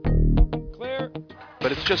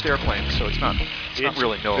but it's just airplanes, so it's not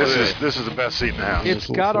really noise. This is the best seat in the house. It's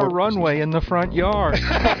got a runway in the front yard.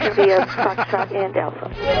 Via Foxtrot and Alpha.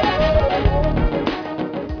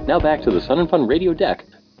 Now back to the Sun and Fun Radio deck.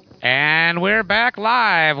 And we're back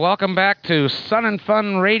live. Welcome back to Sun and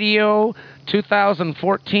Fun Radio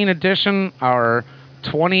 2014 edition, our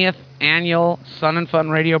 20th annual Sun and Fun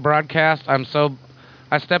Radio broadcast. I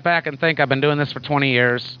step back and think I've been doing this for 20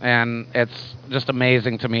 years, and it's just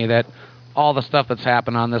amazing to me that all the stuff that's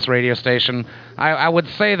happened on this radio station. I would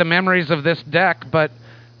say the memories of this deck, but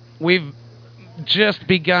we've just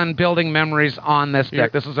begun building memories on this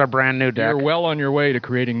deck. This is our brand new deck. You're well on your way to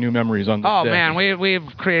creating new memories on this deck. Oh, man, we've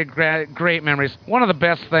created great memories. One of the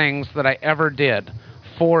best things that I ever did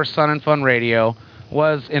for Sun and Fun Radio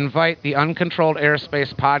was invite the Uncontrolled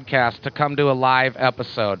Airspace podcast to come do a live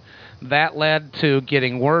episode. That led to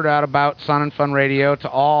getting word out about Sun and Fun Radio to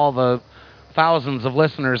all the thousands of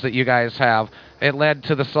listeners that you guys have. It led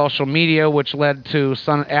to the social media, which led to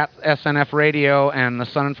at SNF Radio and the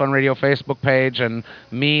Sun and Fun Radio Facebook page, and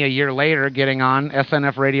me a year later getting on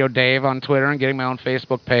SNF Radio Dave on Twitter and getting my own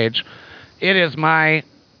Facebook page. It is my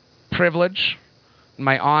privilege,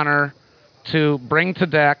 my honor, to bring to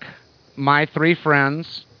deck my three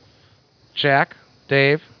friends, Jack,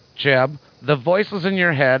 Dave, Jeb, the voices in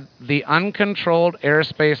your head, the Uncontrolled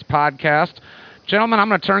Airspace podcast. Gentlemen, I'm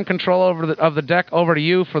going to turn control of the deck over to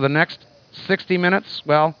you for the next 60 minutes.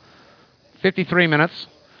 Well, 53 minutes.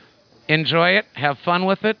 Enjoy it. Have fun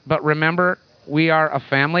with it. But remember, we are a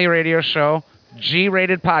family radio show.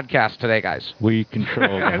 G-rated podcast today, guys. We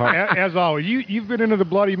control. As always, you've been into the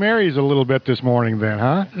Bloody Marys a little bit this morning then,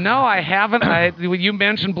 huh? No, I haven't. You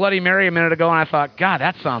mentioned Bloody Mary a minute ago, and I thought, God,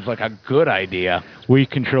 that sounds like a good idea. We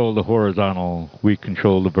control the horizontal. We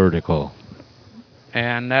control the vertical.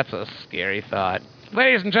 And that's a scary thought.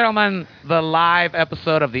 Ladies and gentlemen, the live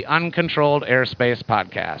episode of the Uncontrolled Airspace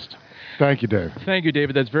podcast. Thank you, Dave. Thank you,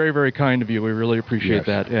 David. That's very, very kind of you. We really appreciate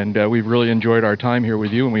that. And we've really enjoyed our time here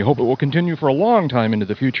with you, and we hope it will continue for a long time into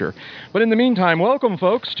the future. But in the meantime, welcome,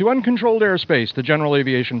 folks, to Uncontrolled Airspace, the General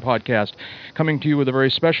Aviation podcast, coming to you with a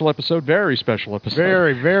very special episode. Very special episode.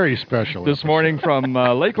 Very, very special. This morning from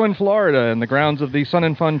Lakeland, Florida, in the grounds of the Sun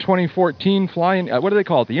and Fun 2014 Fly-In, what do they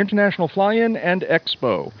call it? The International Fly-In and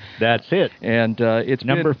Expo. That's it. And it's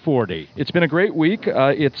number 40. It's been a great week.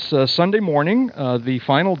 It's Sunday morning, the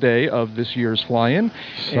final day of this year's fly-in.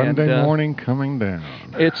 Sunday morning coming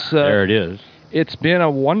down. There it is. It's been a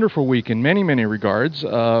wonderful week in many, many regards.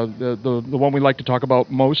 The one we like to talk about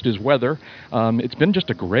most is weather. It's been just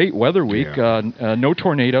a great weather week. No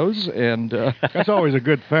tornadoes, and that's always a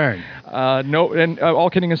good thing. All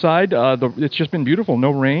kidding aside, it's just been beautiful.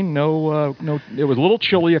 No rain. No. It was a little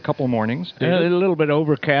chilly a couple of mornings. A little bit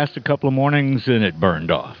overcast a couple of mornings, and it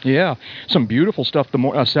burned off. Yeah, some beautiful stuff.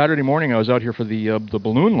 Saturday morning, I was out here for the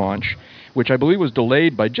balloon launch, which I believe was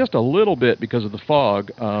delayed by just a little bit because of the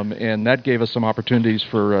fog, and that gave us some opportunities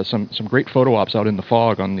for some great photo ops out in the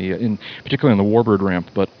fog, particularly on the Warbird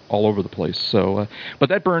ramp, but all over the place. So, but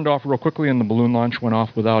that burned off real quickly, and the balloon launch went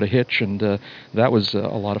off without a hitch, and that was a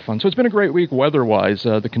lot of fun. So it's been a great week weather-wise.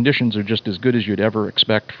 The conditions are just as good as you'd ever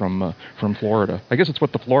expect from Florida. I guess it's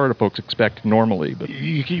what the Florida folks expect normally. But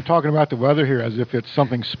you keep talking about the weather here as if it's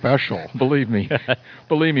something special. Believe me,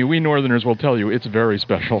 we Northerners will tell you it's very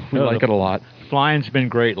special. We like it a lot. Flying's been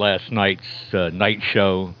great. Last night's night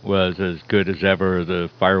show was as good as ever. The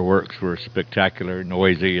fireworks were spectacular,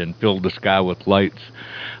 noisy, and filled the sky with lights.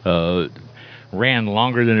 Ran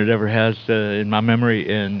longer than it ever has in my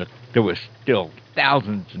memory, and there was still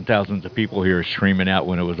thousands and thousands of people here screaming out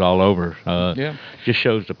when it was all over. Just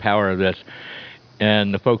shows the power of this.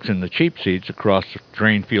 And the folks in the cheap seats across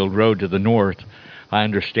Drainfield Road to the north, I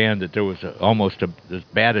understand that there was almost as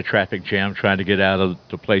bad a traffic jam trying to get out of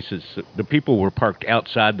the places. The people were parked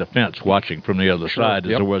outside the fence watching from the other side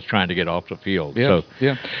as there was trying to get off the field.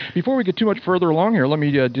 Before we get too much further along here, let me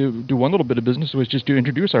do one little bit of business, which is just to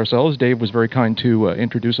introduce ourselves. Dave was very kind to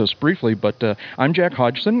introduce us briefly, but I'm Jack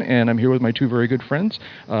Hodgson, and I'm here with my two very good friends.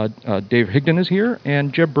 Dave Higdon is here,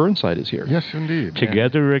 and Jeb Burnside is here. Yes, indeed.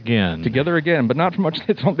 Together again, but not for much.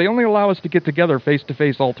 They only allow us to get together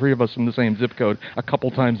face-to-face, all three of us in the same zip code, a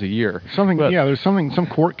couple times a year. There's some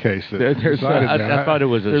court case that I thought it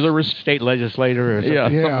was a state legislator or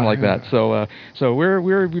something. Something like that. So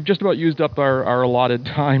we've just about used up our allotted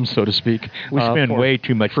time, so to speak. We spend way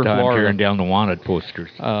too much time tearing down the wanted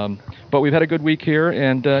posters. But we've had a good week here,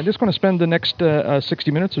 and just going to spend the next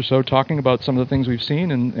 60 minutes or so talking about some of the things we've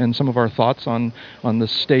seen and some of our thoughts on the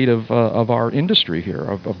state of our industry here,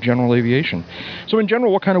 of general aviation. So in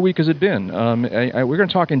general, what kind of week has it been? We're going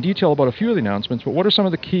to talk in detail about a few of the announcements, but what are some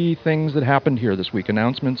of the key things that happened here this week?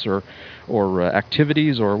 Announcements or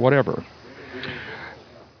activities or whatever?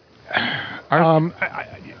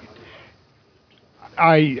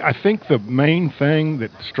 I think the main thing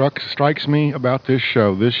that strikes me about this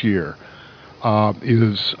show this year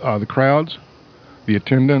is the crowds, the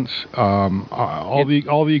attendance, all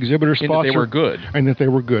the exhibitor spots. And that they were good. And that they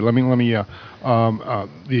were good. The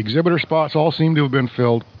exhibitor spots all seem to have been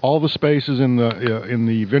filled. All the spaces in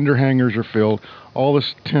the vendor hangars are filled. All the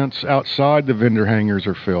tents outside the vendor hangars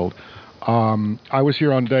are filled. I was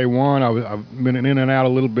here on day one. I've been in and out a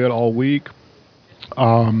little bit all week.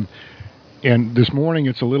 And this morning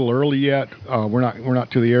it's a little early yet. We're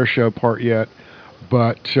not to the air show part yet,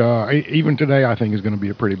 but even today I think is going to be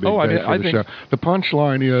a pretty big day for the show. The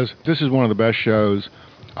punchline is this is one of the best shows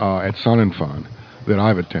at Sun and Fun that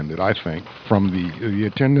I've attended. I think from the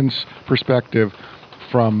attendance perspective,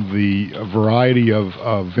 from the variety of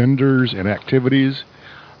vendors and activities.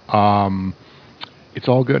 It's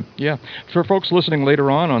all good. Yeah. For folks listening later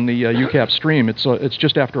on the UCAP stream, it's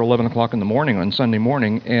just after 11 o'clock in the morning on Sunday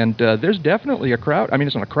morning, and there's definitely a crowd. I mean,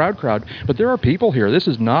 it's not a crowd, but there are people here. This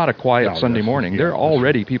is not a quiet Sunday morning. There are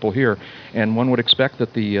already people here, and one would expect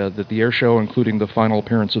that the air show, including the final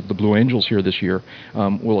appearance of the Blue Angels here this year,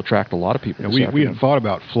 will attract a lot of people. We had thought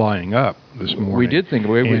about flying up this morning. We did think.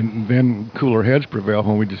 And then cooler heads prevailed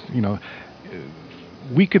when we just,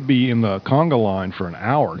 we could be in the conga line for an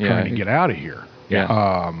hour trying to get out of here.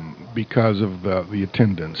 Yeah. Because of the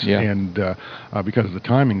attendance and because of the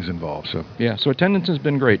timings involved. So attendance has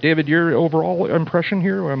been great. David, your overall impression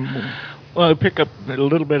here? Well, I'll pick up a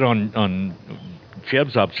little bit on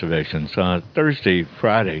Jeb's observations. Thursday,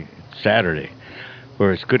 Friday, Saturday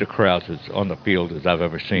were as good a crowds on the field as I've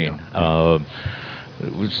ever seen.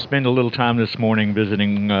 We spent a little time this morning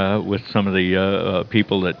visiting with some of the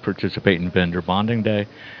people that participate in Vendor Bonding Day.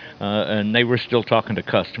 And they were still talking to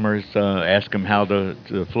customers, ask them how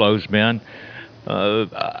the flow's been.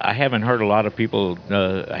 I haven't heard a lot of people,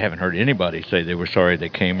 I haven't heard anybody say they were sorry they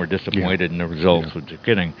came or disappointed in the results, which they're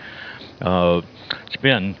getting. It's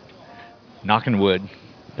been, knocking wood,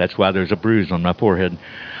 that's why there's a bruise on my forehead,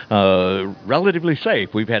 relatively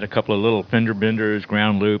safe. We've had a couple of little fender benders,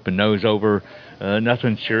 ground loop, and nose over,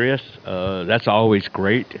 nothing serious. That's always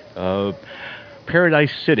great.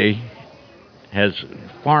 Paradise City has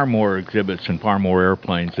far more exhibits and far more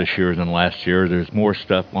airplanes this year than last year. There's more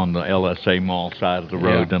stuff on the LSA Mall side of the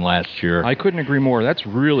road than last year. I couldn't agree more. That's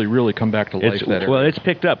really, really come back to life. Well, it's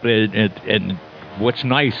picked up. And what's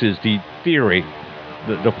nice is the theory,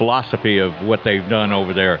 the philosophy of what they've done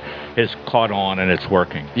over there has caught on, and it's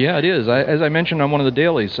working. Yeah, it is. As I mentioned on one of the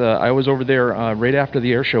dailies, I was over there right after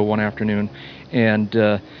the air show one afternoon,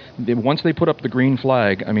 and once they put up the green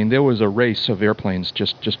flag, I mean, there was a race of airplanes,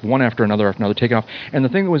 just one after another taking off. And the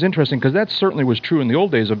thing that was interesting, because that certainly was true in the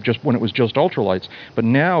old days of just when it was just ultralights, but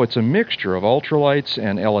now it's a mixture of ultralights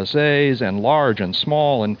and LSAs and large and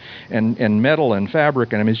small and metal and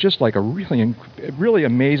fabric, and I mean, it's just like a really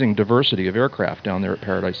amazing diversity of aircraft down there at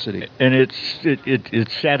Paradise City. And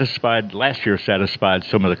it's satisfied. Last year satisfied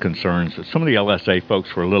some of the concerns. Some of the LSA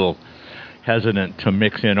folks were a little hesitant to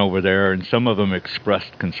mix in over there, and some of them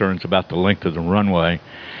expressed concerns about the length of the runway.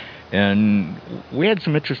 And we had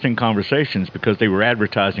some interesting conversations because they were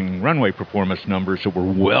advertising runway performance numbers that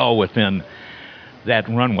were well within that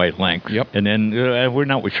runway length. Yep. And then we're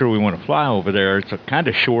not sure we want to fly over there. It's kind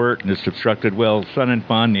of short and it's obstructed. Well, Sun and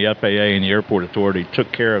Fun, the FAA, and the Airport Authority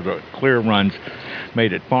took care of the clear runs,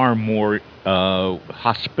 made it far more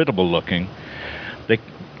hospitable looking.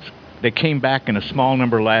 They came back in a small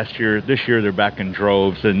number last year. This year they're back in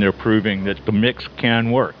droves, and they're proving that the mix can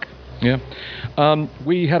work. Yeah.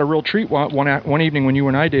 We had a real treat one evening when you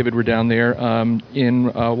and I, David, were down there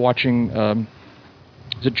in watching,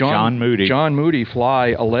 is it John Moody? John Moody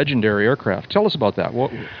fly a legendary aircraft. Tell us about that. Well,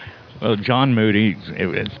 John Moody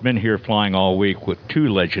has been here flying all week with two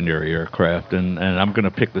legendary aircraft, and I'm going to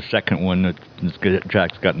pick the second one that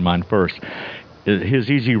Jack's got in mind first. His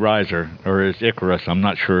Easy Riser, or his Icarus, I'm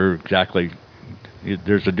not sure exactly.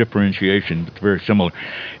 There's a differentiation, but it's very similar.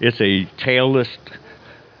 It's a tailless,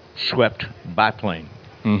 swept biplane.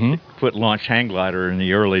 Foot-launched hang glider in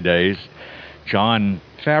the early days. John...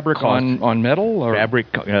 Fabric on metal? Or?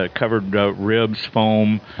 Fabric, covered ribs,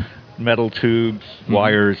 foam, metal tubes,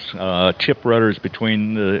 wires, chip rudders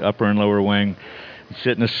between the upper and lower wing.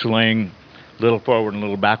 Sit in a sling, a little forward and a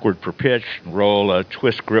little backward for pitch, roll a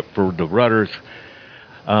twist grip for the rudders.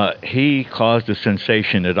 He caused a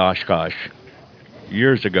sensation at Oshkosh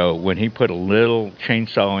years ago when he put a little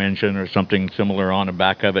chainsaw engine or something similar on the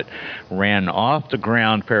back of it, ran off the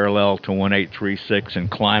ground parallel to 1836 and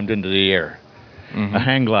climbed into the air. A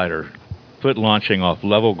hang glider, foot launching off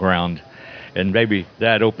level ground, and maybe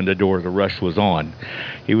that opened the door. The rush was on.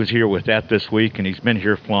 He was here with that this week, and he's been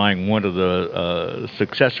here flying one of the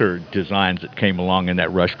successor designs that came along in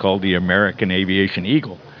that rush called the American Aviation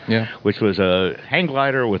Eagle, which was a hang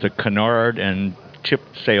glider with a canard and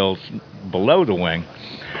tipped sails below the wing,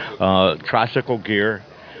 tricycle gear,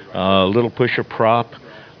 little pusher prop.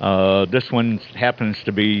 This one happens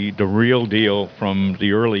to be the real deal from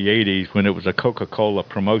the early 80s when it was a Coca-Cola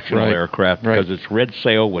promotional aircraft because it's red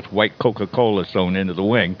sail with white Coca-Cola sewn into the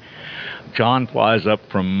wing. John flies up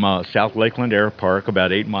from South Lakeland Air Park,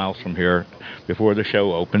 about 8 miles from here, before the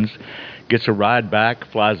show opens, gets a ride back,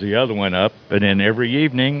 flies the other one up, and then every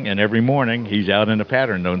evening and every morning he's out in a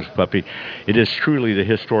pattern on this puppy. It is truly the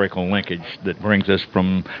historical linkage that brings us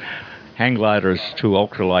from hang gliders to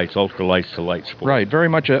ultralights to light sport. Right, very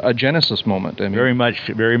much a genesis moment. I mean, very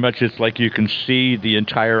much. It's like you can see the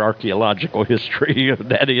entire archaeological history of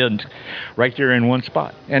that end right there in one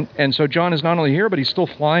spot. And so John is not only here, but he's still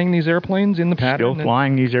flying these airplanes in the pattern? Still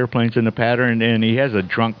flying these airplanes in the pattern, and he has a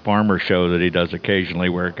drunk farmer show that he does occasionally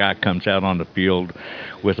where a guy comes out on the field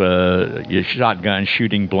with a shotgun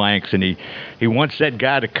shooting blanks, and he wants that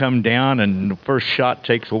guy to come down, and the first shot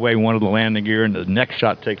takes away one of the landing gear, and the next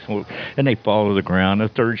shot takes away, and they fall to the ground. The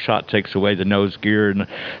third shot takes away the nose gear, and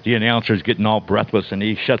the announcer's getting all breathless, and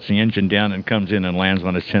he shuts the engine down and comes in and lands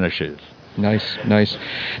on his tennis shoes. Nice.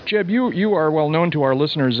 Jeb, you are well known to our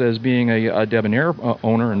listeners as being a Debonair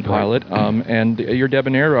owner and pilot, and your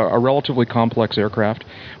Debonair, a relatively complex aircraft,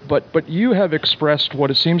 but you have expressed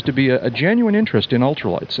what it seems to be a genuine interest in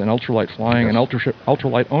ultralights and ultralight flying and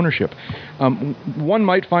ultralight ownership. One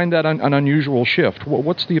might find that an unusual shift.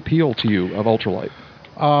 What's the appeal to you of ultralight?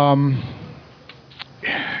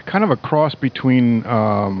 Kind of a cross between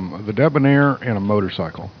the Debonair and a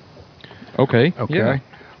motorcycle. Okay. Yeah.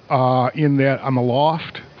 In that I'm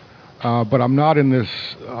aloft, but I'm not in this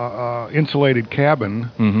insulated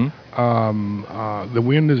cabin. The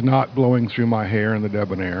wind is not blowing through my hair in the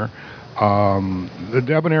Debonair. The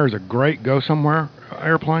Debonair is a great go-somewhere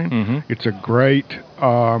airplane. It's a great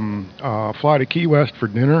fly to Key West for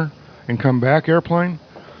dinner and come back airplane.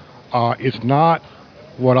 It's not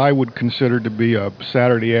what I would consider to be a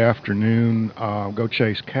Saturday afternoon go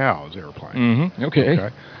chase cows airplane.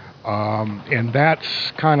 Okay. And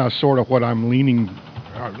that's kind of sort of what I'm leaning,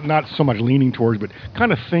 not so much leaning towards, but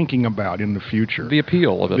kind of thinking about in the future. The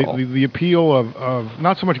appeal of it all. The appeal of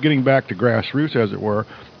not so much getting back to grassroots, as it were,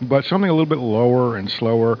 but something a little bit lower and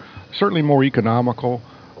slower, certainly more economical,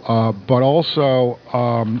 but also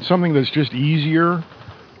something that's just easier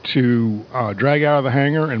to drag out of the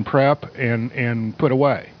hangar and prep and put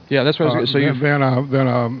away. Yeah, that's what I was going to say. Than a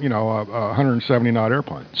 170 knot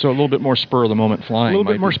airplane. So a little bit more spur of the moment flying. A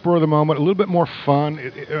little bit more spur of the moment, a little bit more fun.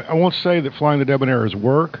 I won't say that flying the Debonair is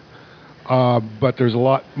work, but there's a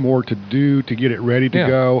lot more to do to get it ready to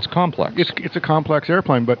go. It's complex. It's a complex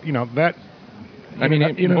airplane, but that.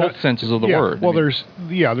 In both senses of the word. Well, there's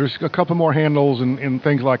a couple more handles and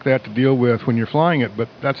things like that to deal with when you're flying it, but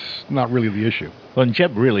that's not really the issue. Well, and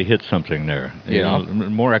Jeb really hit something there. You know,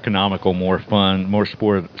 more economical, more fun, more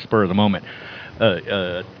spur of the moment.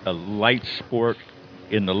 A light sport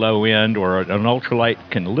in the low end or an ultralight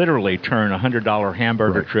can literally turn a $100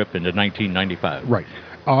 hamburger trip into $19.95. Right.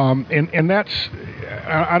 And that's,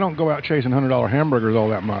 I don't go out chasing $100 hamburgers all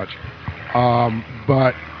that much,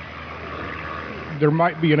 but there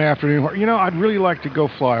might be an afternoon where, I'd really like to go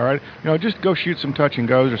fly, all right? Just go shoot some touch and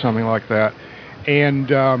goes or something like that.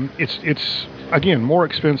 And it's again, more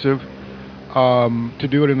expensive to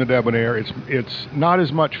do it in the Debonair. It's not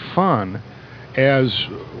as much fun as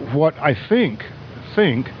what I think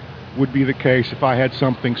would be the case if I had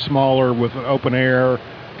something smaller with an open air,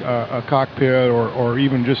 a cockpit, or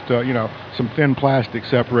even just some thin plastic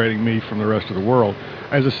separating me from the rest of the world.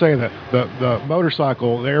 As I say, the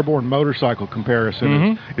motorcycle, the airborne motorcycle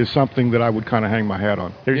comparison is something that I would kind of hang my hat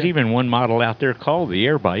on. There's even one model out there called the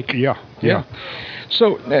Air Bike. Yeah.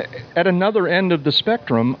 So, at another end of the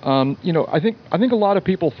spectrum, I think a lot of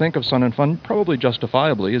people think of Sun and Fun, probably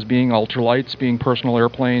justifiably, as being ultralights, being personal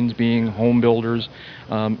airplanes, being home builders,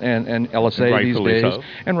 and LSA these days,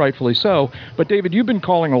 and rightfully so. But David, you've been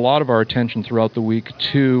calling a lot of our attention throughout the week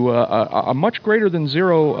to a much greater than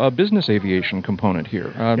zero business aviation component here.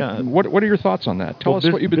 What are your thoughts on that? Tell us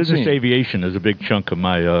what you've been seeing. Business aviation is a big chunk of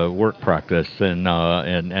my work practice, and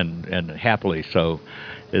happily so.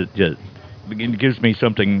 it gives me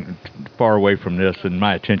something far away from this, and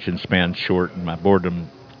my attention span's short, and my boredom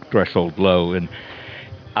threshold low, and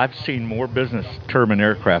I've seen more business turbine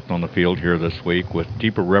aircraft on the field here this week with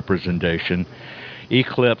deeper representation.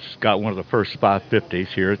 Eclipse got one of the first 550s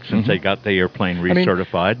here since they got the airplane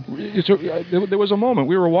recertified. There was a moment.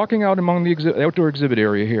 We were walking out among the outdoor exhibit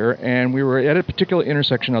area here, and we were at a particular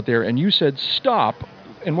intersection out there, and you said, stop.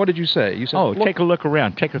 And what did you say? You said, take a look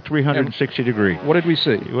around. Take a 360 degree. What did we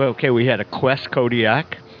see? Well, okay, we had a Quest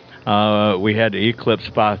Kodiak. We had the Eclipse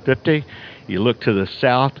 550. You look to the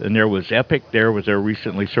south, and there was Epic. There was their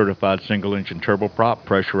recently certified single-engine turboprop,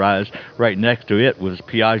 pressurized. Right next to it was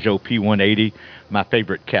Piaggio P180, my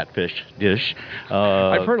favorite catfish dish.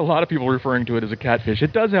 I've heard a lot of people referring to it as a catfish.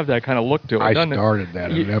 It does have that kind of look to it, doesn't it? I started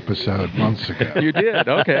that in an episode months ago. You did?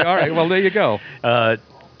 Okay, all right. Well, there you go.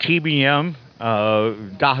 TBM,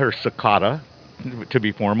 Daher Sakata, to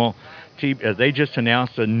be formal. They just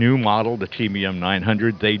announced a new model, the TBM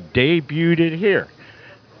 900. They debuted it here.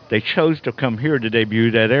 They chose to come here to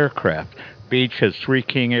debut that aircraft. Beech has 3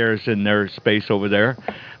 King Airs in their space over there.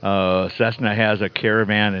 Cessna has a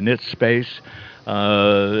Caravan in its space.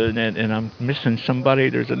 And I'm missing somebody.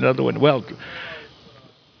 There's another one. Well,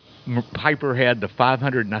 Piper had the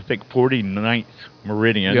 549th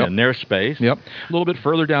Meridian in their space. Yep. A little bit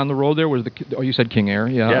further down the road there was you said King Air.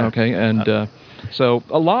 Yeah. Okay. And so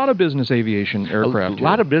a lot of business aviation aircraft. A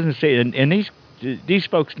lot of business, and these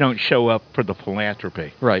folks don't show up for the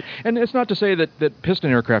philanthropy. Right. And it's not to say that piston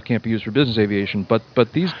aircraft can't be used for business aviation, but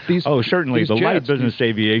these certainly these the jets, light business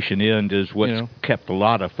aviation end is what's kept a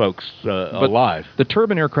lot of folks alive. The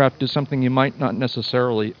turbine aircraft is something you might not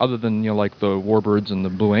necessarily, other than like the Warbirds and the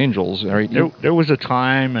Blue Angels. Right? There was a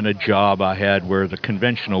time and a job I had where the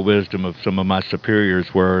conventional wisdom of some of my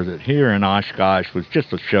superiors were that here in Oshkosh was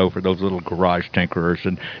just a show for those little garage tinkerers,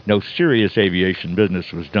 and no serious aviation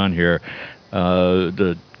business was done here.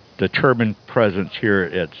 The turbine presence here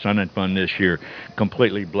at Sun and Fun this year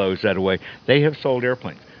completely blows that away. They have sold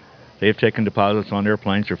airplanes. They have taken deposits on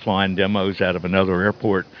airplanes. They're flying demos out of another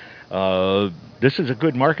airport. This is a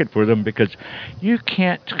good market for them because you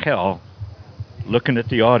can't tell, looking at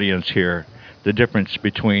the audience here, the difference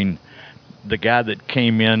between the guy that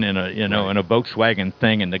came in a in a Volkswagen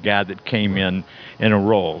thing and the guy that came in a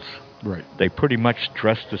Rolls. Right. They pretty much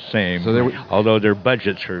dress the same, although their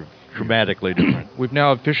budgets are dramatically different. We've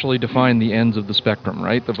now officially defined the ends of the spectrum,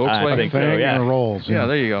 right? The Volkswagen thing and the Rolls. Yeah,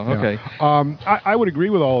 there you go. Okay. I would agree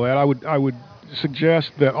with all that. I would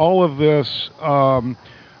suggest that all of this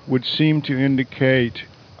would seem to indicate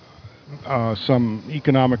some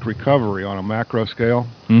economic recovery on a macro scale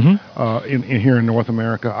in here in North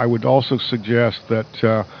America. I would also suggest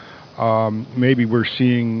that maybe we're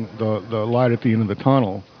seeing the light at the end of the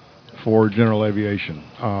tunnel for general aviation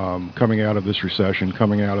coming out of this recession,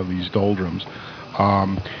 coming out of these doldrums.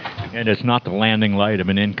 And it's not the landing light of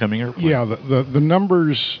an incoming airplane. Yeah, the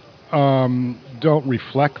numbers don't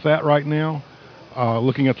reflect that right now.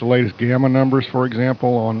 Looking at the latest Gamma numbers, for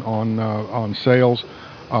example, on sales,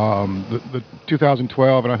 the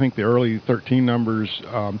 2012 and I think the early 13 numbers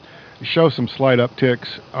show some slight upticks.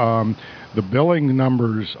 The billing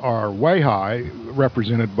numbers are way high,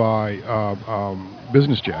 represented by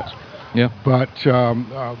business jets. Yeah. But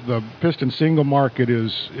the piston single market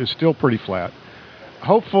is still pretty flat.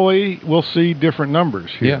 Hopefully, we'll see different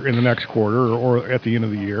numbers here in the next quarter or at the end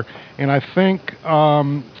of the year, and I think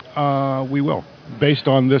we will, based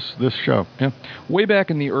on this show. Yeah. Way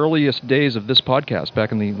back in the earliest days of this podcast,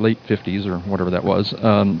 back in the late 50s or whatever that was,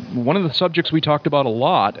 one of the subjects we talked about a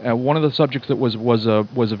lot, one of the subjects that was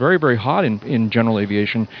a very, very hot in general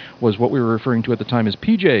aviation was what we were referring to at the time as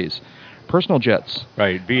PJs. Personal jets.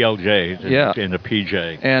 Right, VLJ and the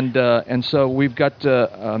PJ. And so we've got,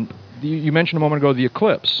 you mentioned a moment ago the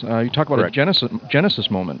Eclipse. You talk about a Genesis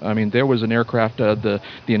moment. I mean, there was an aircraft, the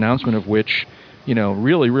announcement of which,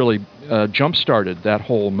 really jump-started that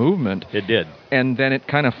whole movement. It did. And then it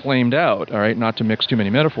kind of flamed out, all right, not to mix too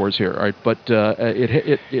many metaphors here, all right, but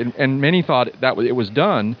and many thought that it was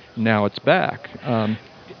done, now it's back.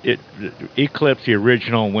 Eclipse, the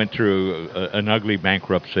original, went through an ugly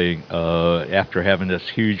bankruptcy after having this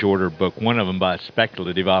huge order book, one of them by a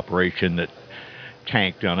speculative operation that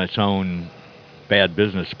tanked on its own bad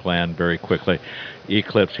business plan very quickly.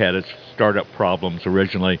 Eclipse had its startup problems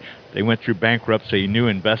originally. They went through bankruptcy. New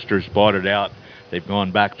investors bought it out. They've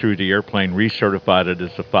gone back through the airplane, recertified it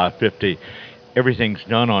as a 550. Everything's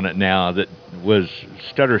done on it now that was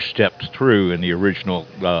stutter-stepped through in the original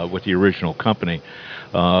with the original company.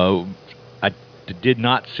 I did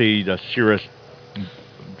not see the Cirrus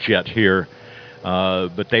jet here,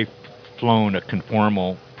 but they've flown a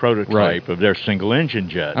conformal prototype of their single-engine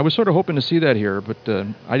jet. I was sort of hoping to see that here, but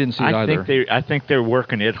I didn't see it either. I think they're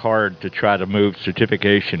working it hard to try to move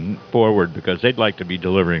certification forward because they'd like to be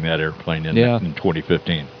delivering that airplane in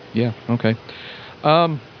 2015. Yeah, okay.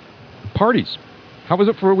 Parties. How was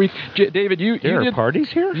it for a week? David, you did parties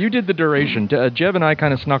here? You did the duration. Jeb and I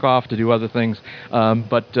kind of snuck off to do other things,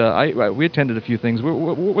 but we attended a few things.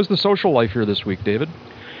 What was the social life here this week, David?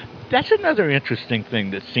 That's another interesting thing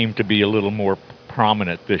that seemed to be a little more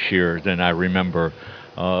prominent this year than I remember.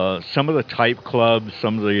 Some of the type clubs,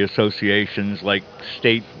 some of the associations, like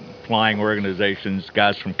state flying organizations,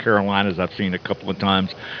 guys from Carolinas I've seen a couple of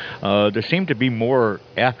times, there seemed to be more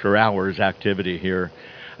after-hours activity here.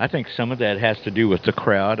 I think some of that has to do with the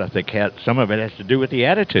crowd. I think some of it has to do with the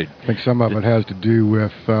attitude. I think some of it has to do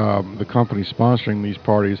with the company sponsoring these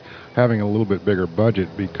parties having a little bit bigger budget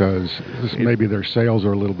because maybe their sales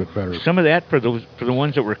are a little bit better. Some of that for the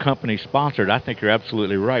ones that were company sponsored, I think you're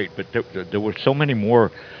absolutely right. But there were so many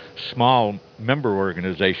more small member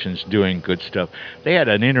organizations doing good stuff. They had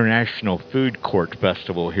an international food court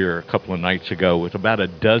festival here a couple of nights ago with about a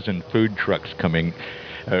dozen food trucks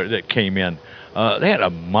that came in. They had a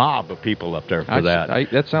mob of people up there for that.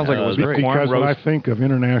 That sounds like it was great. Because when I think of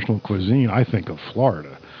international cuisine, I think of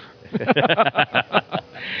Florida.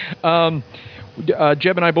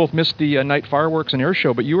 Jeb and I both missed the night fireworks and air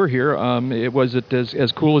show, but you were here. Was it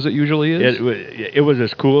as cool as it usually is? It was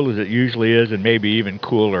as cool as it usually is, and maybe even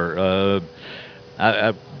cooler.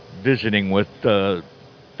 Visiting with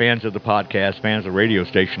fans of the podcast, fans of the radio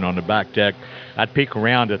station on the back deck, I'd peek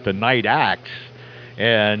around at the night acts,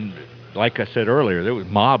 and like I said earlier, there was a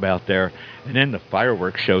mob out there, and then the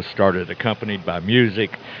fireworks show started, accompanied by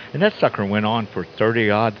music, and that sucker went on for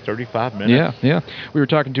 35 minutes. Yeah. We were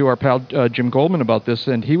talking to our pal Jim Goldman about this,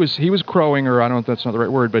 and he was crowing, or I don't know if that's not the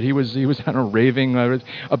right word, but he was kind of raving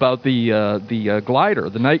about the glider,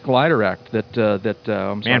 the night glider act that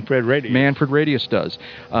Manfred Radius does,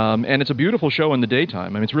 and it's a beautiful show in the daytime.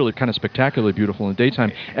 I mean, it's really kind of spectacularly beautiful in the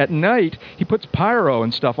daytime. At night, he puts pyro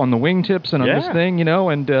and stuff on the wingtips and on this thing, and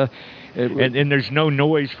there's no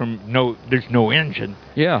noise there's no engine.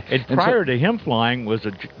 Yeah. And prior to him flying was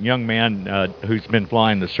a young man who's been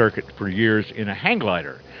flying the circuit for years in a hang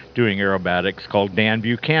glider doing aerobatics called Dan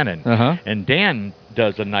Buchanan. Uh-huh. And Dan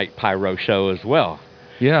does a night pyro show as well.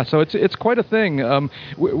 Yeah, so it's quite a thing.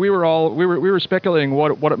 We were speculating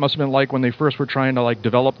what it must have been like when they first were trying to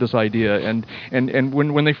develop this idea, and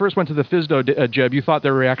when they first went to the FSDO, Jeb, you thought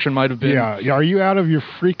their reaction might have been, yeah, are you out of your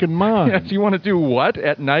freaking mind? Yes, you want to do what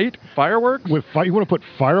at night? Fireworks? You want to put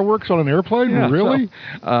fireworks on an airplane? Yeah, really?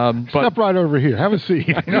 Step right over here. Have a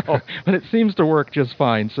seat. I know, but it seems to work just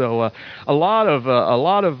fine. So a lot of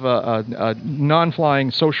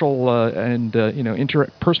non-flying social and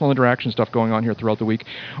personal interaction stuff going on here throughout the week.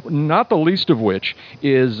 Not the least of which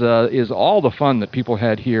is all the fun that people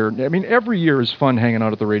had here. I mean, every year is fun hanging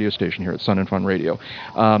out at the radio station here at Sun and Fun Radio.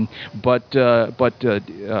 But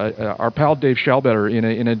our pal Dave Schallbetter,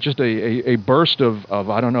 in just a burst of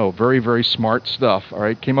I don't know, very, very smart stuff, all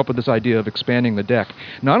right, came up with this idea of expanding the deck.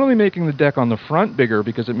 Not only making the deck on the front bigger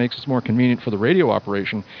because it makes it more convenient for the radio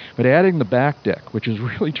operation, but adding the back deck, which has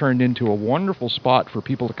really turned into a wonderful spot for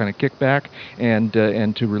people to kind of kick back and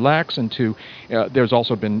to relax and to. There's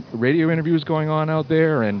also been radio interviews going on out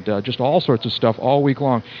there and just all sorts of stuff all week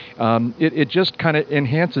long. It just kind of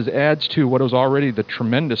adds to what was already the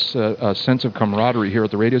tremendous sense of camaraderie here at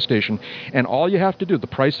the radio station. And all you have to do, the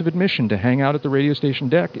price of admission to hang out at the radio station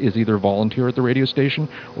deck is either volunteer at the radio station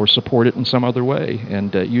or support it in some other way.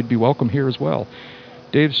 And you'd be welcome here as well.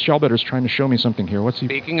 Dave Schallbetter's trying to show me something here. What's he?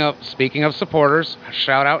 Speaking of supporters,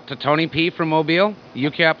 shout out to Tony P. from Mobile,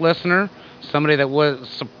 UCAP listener, somebody that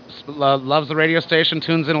loves the radio station,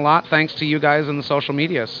 tunes in a lot, thanks to you guys in the social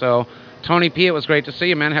media. So, Tony P., it was great to see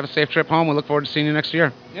you, man. Have a safe trip home. We look forward to seeing you next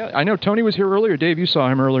year. Yeah, I know Tony was here earlier. Dave, you saw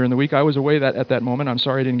him earlier in the week. I was away at that moment. I'm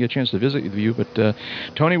sorry I didn't get a chance to visit with you, but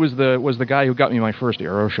Tony was the guy who got me my first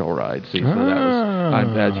aero show ride. See, so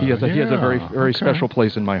he has a very special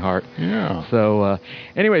place in my heart. Yeah. So,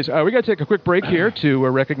 anyways, we got to take a quick break here to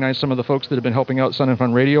recognize some of the folks that have been helping out Sun and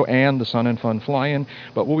Fun Radio and the Sun and Fun Fly-In.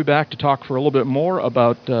 But we'll be back to talk for a little bit more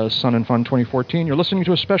about Sun and Fun 2014. You're listening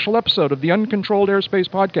to a special episode of the Uncontrolled Airspace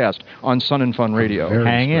Podcast on Sun and Fun Radio.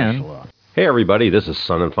 Hang in. Hey everybody, this is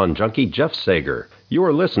Sun and Fun junkie Jeff Sager. You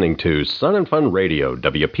are listening to Sun and Fun Radio,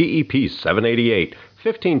 WPEP 788,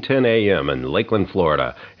 1510 AM in Lakeland,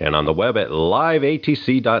 Florida, and on the web at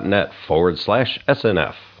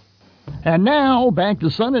liveatc.net/SNF. And now, back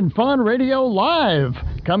to Sun and Fun Radio Live,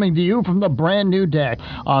 coming to you from the brand new deck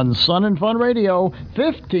on Sun and Fun Radio,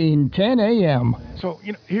 1510 AM. So,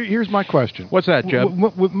 here's my question. What's that, Jeb?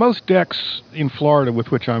 With most decks in Florida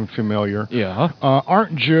with which I'm familiar,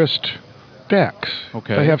 aren't just decks.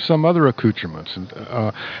 Okay. They have some other accoutrements.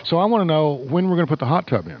 So I want to know when we're going to put the hot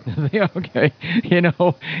tub in. Yeah, okay.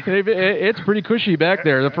 It's pretty cushy back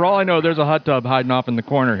there. For all I know, there's a hot tub hiding off in the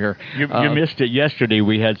corner here. You missed it yesterday.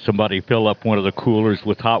 We had somebody fill up one of the coolers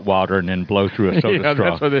with hot water and then blow through a soda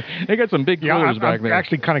straw. That's what they got some big coolers back there. I'm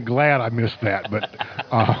actually kind of glad I missed that, but...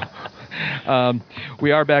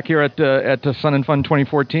 We are back here at Sun and Fun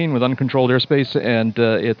 2014 with Uncontrolled Airspace, and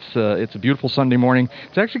it's a beautiful Sunday morning.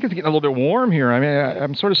 It's actually getting a little bit warm here. I mean,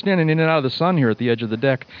 I'm sort of standing in and out of the sun here at the edge of the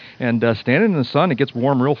deck, and standing in the sun, it gets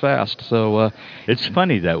warm real fast. So it's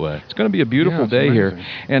funny that way. It's going to be a beautiful day here.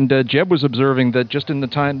 And Jeb was observing that just in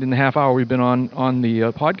the half hour we've been on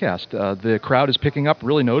the podcast, the crowd is picking up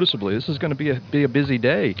really noticeably. This is going to be a busy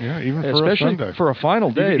day. Yeah, even for especially a Sunday. For a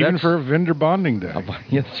final day. Even for a vendor bonding day.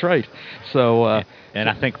 Yeah, that's right. So, and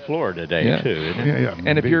I think Florida Day too. Isn't it? Yeah.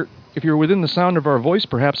 And if you're within the sound of our voice,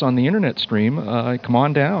 perhaps on the internet stream, come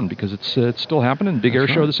on down because it's still happening. Big Air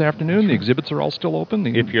Show this afternoon. The exhibits are all still open.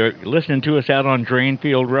 If you're listening to us out on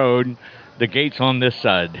Drainfield Road, the gate's on this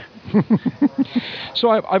side. So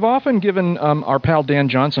I've often given our pal Dan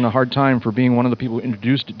Johnson a hard time for being one of the people who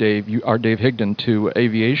introduced Dave Higdon to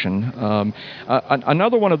aviation.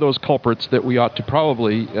 Another one of those culprits that we ought to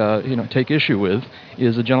probably take issue with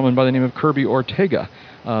is a gentleman by the name of Kirby Ortega,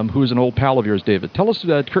 who is an old pal of yours, David. Tell us,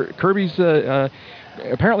 Kirby's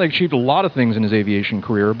apparently achieved a lot of things in his aviation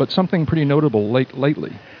career, but something pretty notable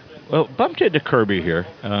lately. Well, bumped into Kirby here.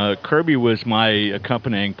 Kirby was my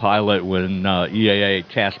accompanying pilot when EAA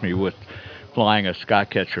tasked me with flying a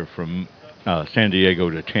Skycatcher from San Diego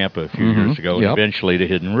to Tampa a few years ago, and eventually to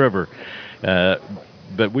Hidden River.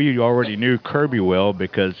 But we already knew Kirby well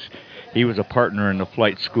because he was a partner in the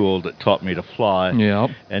flight school that taught me to fly.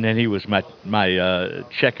 Yep. And then he was my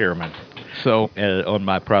check airman. So on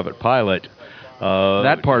my private pilot.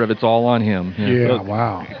 That part of it's all on him. Yeah,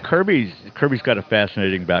 wow. Kirby's got a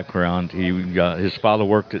fascinating background. His father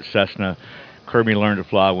worked at Cessna. Kirby learned to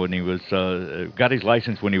fly when he was got his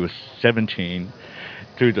license when he was 17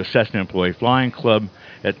 through the Cessna Employee Flying Club.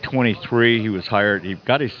 At 23, he was hired. He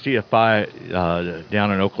got his CFI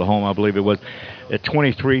down in Oklahoma, I believe it was. At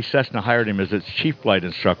 23, Cessna hired him as its chief flight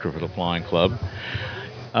instructor for the Flying Club.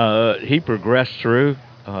 He progressed through.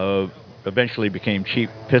 Eventually became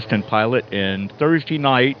chief piston pilot, and Thursday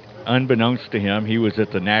night, unbeknownst to him, he was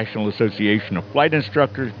at the National Association of Flight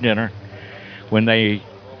Instructors dinner when they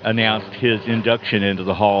announced his induction into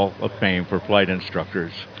the Hall of Fame for flight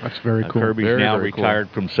instructors. That's very cool. Kirby's now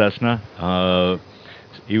retired from Cessna.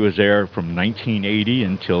 He was there from 1980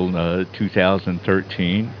 until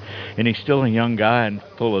 2013, and he's still a young guy and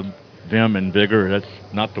full of vim and vigor.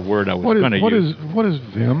 That's not the word I was going to use. What is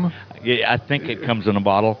vim? Yeah, I think it comes in a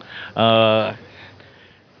bottle.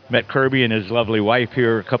 Met Kirby and his lovely wife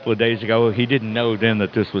here a couple of days ago. He didn't know then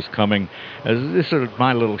that this was coming. This is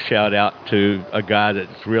my little shout-out to a guy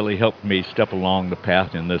that's really helped me step along the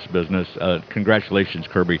path in this business. Congratulations,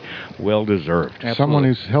 Kirby. Well-deserved. Absolutely. Someone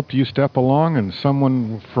who's helped you step along and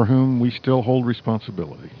someone for whom we still hold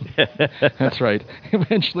responsibility. That's right.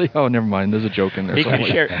 Eventually, never mind. There's a joke in there.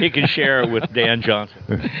 He can share it with Dan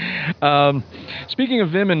Johnson. Speaking of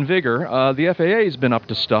vim and vigor, the FAA has been up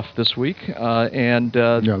to stuff this week, and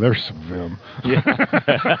there's some vim. Yeah.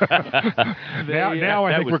 now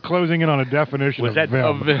I think we're closing in on a definition of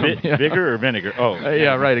vim. Vigor or vinegar?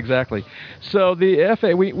 Yeah, right, exactly. So the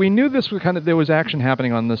FAA, we knew this was there was action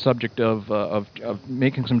happening on the subject of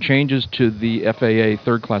making some changes to the FAA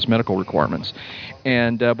third-class medical requirements,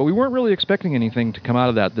 and but we weren't really expecting anything to come out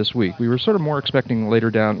of that this week. We were sort of more expecting later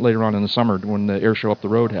on in the summer when the air show up the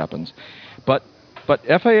road happens, but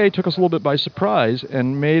FAA took us a little bit by surprise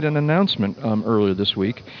and made an announcement earlier this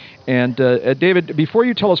week. And David, before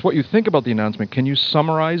you tell us what you think about the announcement, can you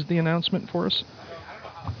summarize the announcement for us?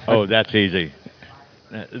 Oh, that's easy.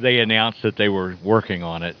 They announced that they were working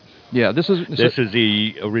on it. Yeah, this is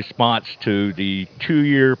the response to the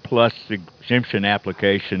 2-year plus exemption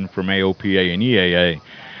application from AOPA and EAA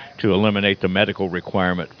to eliminate the medical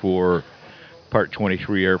requirement for Part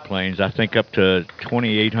 23 airplanes. I think up to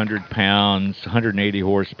 2,800 pounds, 180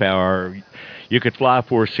 horsepower. You could fly a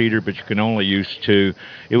 4-seater, but you can only use 2.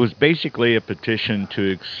 It was basically a petition to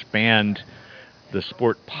expand the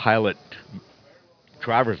sport pilot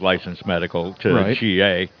driver's license medical to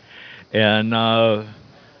GA. And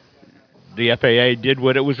the FAA did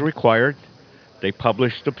what it was required. They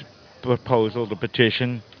published the proposal, the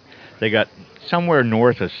petition. they got somewhere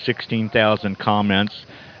north of 16,000 comments,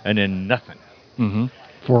 and then nothing. Mm-hmm.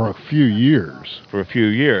 For a few years.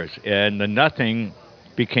 And the nothing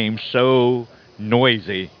became so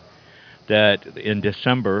noisy that in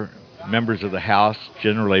December, members of the House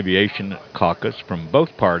General Aviation Caucus from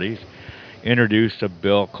both parties introduced a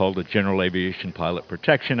bill called the General Aviation Pilot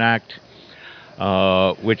Protection Act,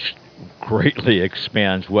 which greatly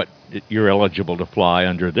expands what you're eligible to fly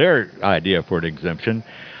under their idea for an exemption.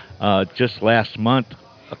 Just last month,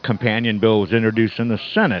 a companion bill was introduced in the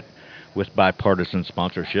Senate with bipartisan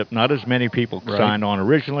sponsorship. Not as many people signed on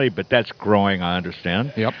originally, but that's growing, I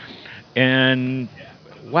understand. Yep. And,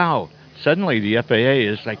 wow, suddenly the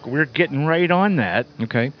FAA is like, we're getting right on that.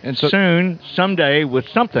 Okay. And so soon, someday, with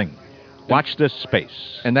something. Watch this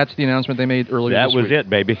space. And that's the announcement they made earlier this week. That was it,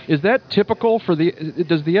 baby. Is that typical for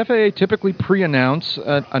does the FAA typically pre-announce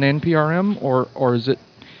an NPRM, or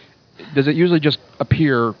does it usually just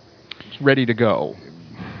appear ready to go?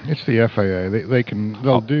 It's the FAA.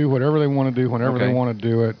 They'll do whatever they want to do whenever they want to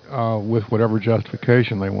do it, with whatever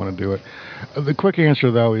justification they want to do it. The quick answer,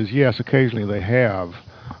 though, is yes. Occasionally they have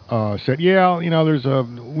said,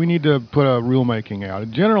 we need to put a rulemaking out.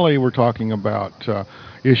 Generally, we're talking about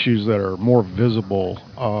issues that are more visible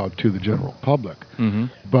to the general public. Mm-hmm.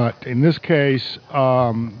 But in this case,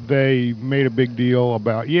 they made a big deal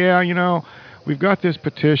about, we've got this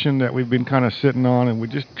petition that we've been kind of sitting on, and we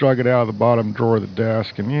just drug it out of the bottom drawer of the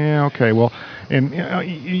desk. And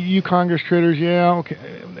you Congress critters, we'll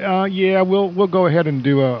go ahead and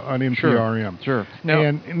do an NPRM. Sure.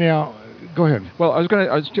 Now, go ahead. Well, I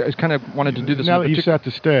kind of wanted to do this. Now that you've set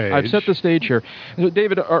the stage. I've set the stage here. So,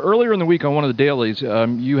 David, earlier in the week on one of the dailies,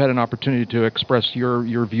 you had an opportunity to express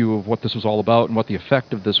your view of what this was all about and what the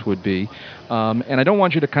effect of this would be. And I don't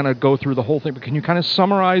want you to kind of go through the whole thing, but can you kind of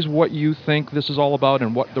summarize what you think this is all about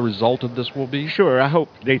and what the result of this will be? Sure. I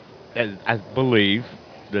believe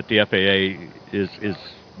that the FAA is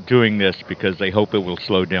doing this because they hope it will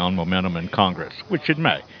slow down momentum in Congress, which it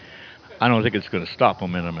may. I don't think it's going to stop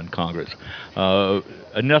momentum in Congress.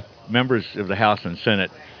 Enough members of the House and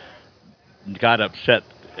Senate got upset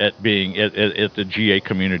at the GA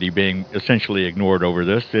community being essentially ignored over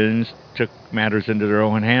this and took matters into their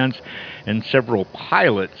own hands. And several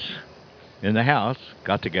pilots in the House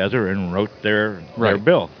got together and wrote their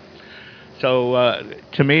bill. So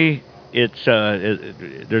to me,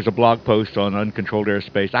 there's a blog post on uncontrolled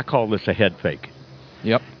airspace. I call this a head fake.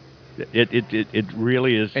 Yep. It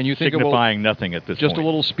really is and you think signifying nothing at this point. Just a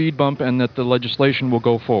little speed bump and that the legislation will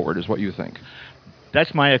go forward is what you think.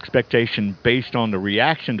 That's my expectation based on the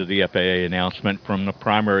reaction to the FAA announcement from the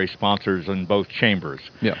primary sponsors in both chambers.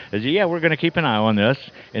 Yeah. We're going to keep an eye on this.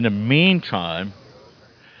 In the meantime,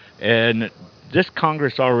 and this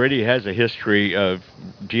Congress already has a history of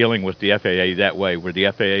dealing with the FAA that way, where the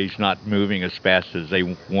FAA is not moving as fast as they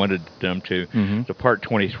wanted them to. Mm-hmm. The Part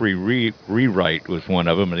 23 rewrite was one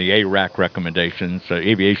of them, and the ARAC recommendations, the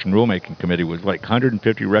Aviation Rulemaking Committee, was like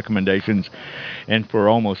 150 recommendations, and for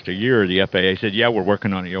almost a year, the FAA said, we're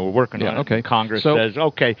working on it, we're working on it. Okay. Congress says,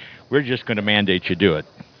 okay, we're just going to mandate you do it.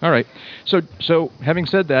 All right. So having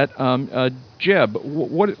said that, Jeb,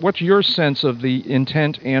 what's your sense of the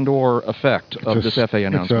intent and/or effect of this FAA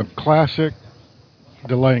announcement? It's a classic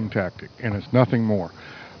delaying tactic, and it's nothing more.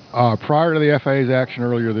 Prior to the FAA's action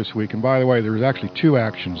earlier this week, and by the way, there was actually two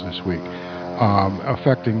actions this week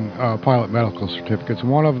affecting pilot medical certificates.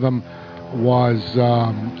 One of them was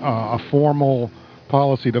a formal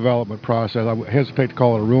policy development process. I hesitate to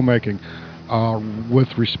call it a rulemaking.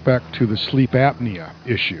 With respect to the sleep apnea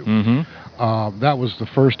issue. Mm-hmm. That was the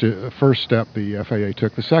first step the FAA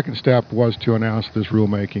took. The second step was to announce this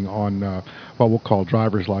rulemaking on what we'll call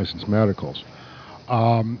driver's license medicals.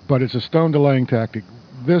 But it's a stone delaying tactic.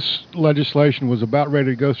 This legislation was about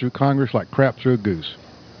ready to go through Congress like crap through a goose.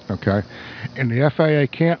 Okay? And the FAA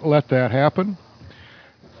can't let that happen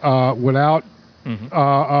without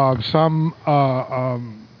some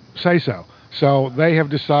say-so. So they have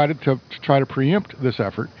decided to try to preempt this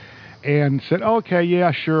effort and said, okay,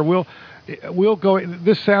 yeah, sure, we'll go.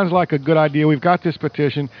 This sounds like a good idea. We've got this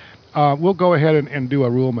petition. We'll go ahead and do a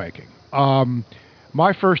rulemaking.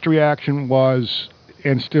 My first reaction was,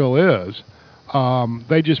 and still is,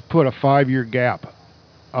 they just put a 5-year gap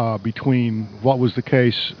between what was the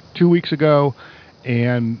case 2 weeks ago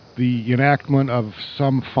and the enactment of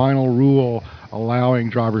some final rule allowing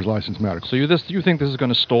driver's license medical. So you think this is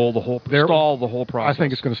going to stall the whole process? I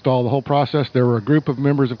think it's going to stall the whole process. There were a group of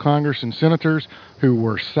members of Congress and senators who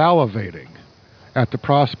were salivating at the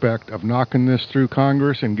prospect of knocking this through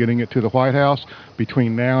Congress and getting it to the White House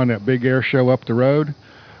between now and that big air show up the road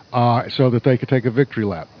so that they could take a victory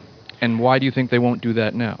lap. And why do you think they won't do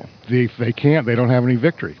that now? They can't. They don't have any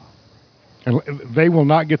victory. And they will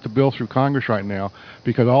not get the bill through Congress right now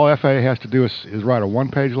because all FAA has to do is write a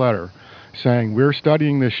one-page letter saying we're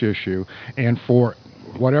studying this issue, and for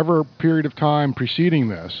whatever period of time preceding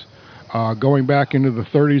this, going back into the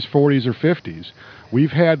 30s, 40s, or 50s,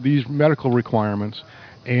 we've had these medical requirements,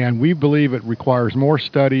 and we believe it requires more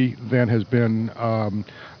study than has been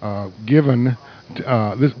given.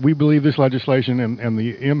 We believe this legislation and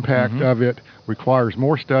the impact of it requires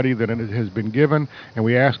more study than it has been given, and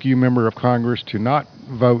we ask you, member of Congress, to not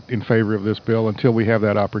vote in favor of this bill until we have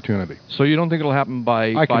that opportunity. So you don't think it'll happen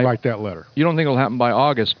by... I can write that letter. You don't think it'll happen by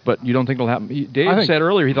August, but you don't think it'll happen... Dave said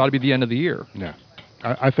earlier he thought it'd be the end of the year. No.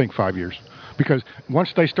 I think 5 years. Because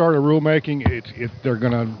once they start a rulemaking, they're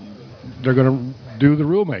going to do the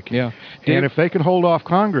rulemaking. Yeah. And if they can hold off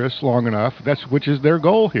Congress long enough, which is their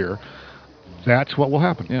goal here, that's what will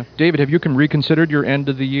happen. Yeah. David, have you reconsidered your end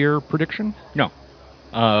of the year prediction? No.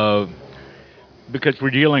 Because we're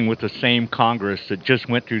dealing with the same Congress that just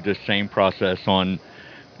went through the same process on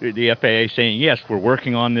the FAA saying, yes, we're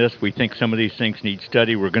working on this. We think some of these things need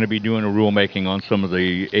study. We're going to be doing a rulemaking on some of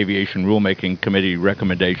the Aviation Rulemaking Committee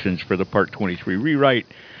recommendations for the Part 23 rewrite.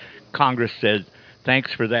 Congress said,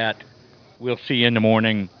 thanks for that. We'll see you in the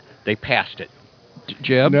morning. They passed it.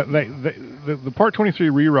 Jeb? The Part 23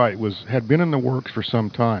 rewrite had been in the works for some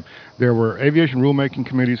time. There were aviation rulemaking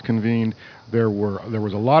committees convened. There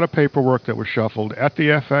was a lot of paperwork that was shuffled at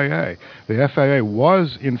the FAA. The FAA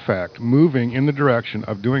was, in fact, moving in the direction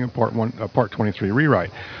of doing a Part 23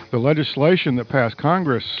 rewrite. The legislation that passed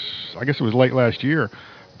Congress, I guess it was late last year,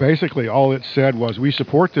 basically all it said was, we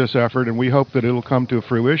support this effort and we hope that it'll come to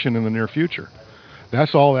fruition in the near future.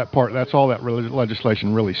 That's all that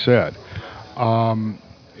legislation really said. And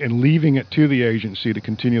leaving it to the agency to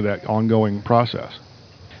continue that ongoing process.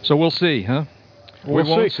 So we'll see, huh?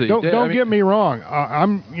 We'll see. Don't get me wrong.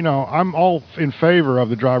 I'm all in favor of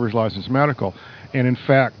the driver's license medical, and in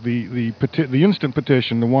fact, the instant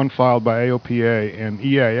petition, the one filed by AOPA and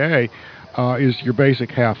EAA, is your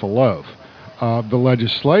basic half a loaf. The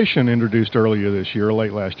legislation introduced earlier this year, or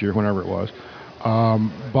late last year, whenever it was,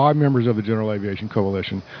 by members of the General Aviation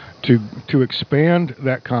Coalition, to expand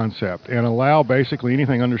that concept and allow basically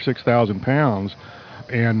anything under 6,000 pounds,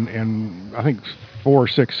 and I think 4 or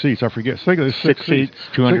 6 seats. I forget. Think of this: 6 seats,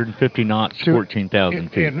 250 knots, 14,000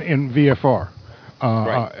 feet in VFR.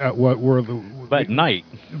 Right. What were the? But night.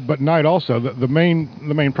 But night also. The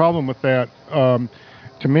main problem with that,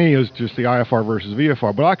 to me, is just the IFR versus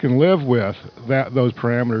VFR. But I can live with those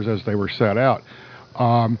parameters as they were set out.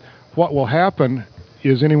 What will happen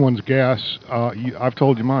is anyone's guess. I've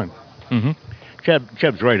told you mine. Mm-hmm.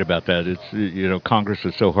 Cheb's right about that. It's Congress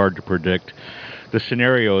is so hard to predict. The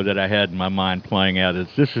scenario that I had in my mind playing out is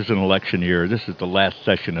this is an election year. This is the last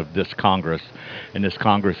session of this Congress, and this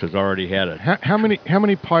Congress has already had it. How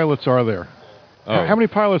many pilots are there? Oh. How many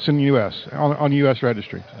pilots in the U.S. on U.S.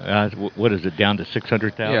 registry? What is it, down to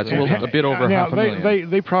 600,000? Yeah, it's a bit over half a million.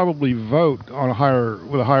 They probably vote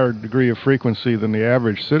with a higher degree of frequency than the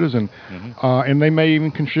average citizen, and they may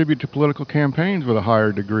even contribute to political campaigns with a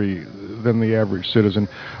higher degree than the average citizen.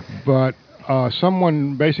 But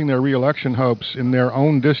someone basing their re-election hopes in their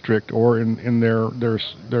own district or in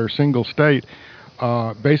their single state,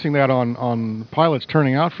 basing that on pilots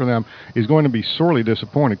turning out for them, is going to be sorely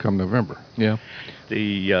disappointed come November. Yeah.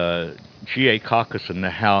 The GA caucus in the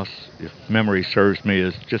House, if memory serves me,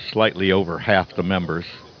 is just slightly over half the members.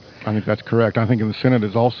 I think that's correct. I think in the Senate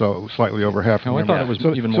it's also slightly over half the members. I thought it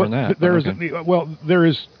was even more than that. There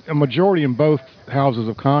is a majority in both houses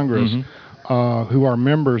of Congress who are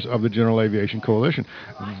members of the General Aviation Coalition.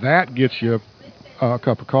 That gets you a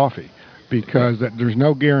cup of coffee, because there's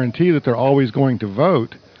no guarantee that they're always going to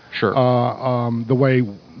vote the way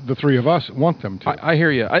the three of us want them to. I hear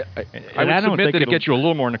you. I would submit that it gets you a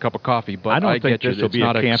little more than a cup of coffee, but I don't think this will be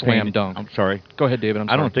not a campaign slam dunk. I'm sorry. Go ahead, David.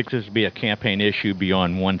 I don't think this will be a campaign issue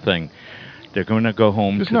beyond one thing. They're going to go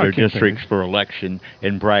home to their districts for election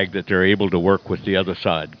and brag that they're able to work with the other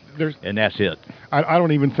side. And that's it. I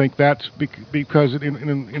don't even think that's because in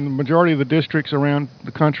the majority of the districts around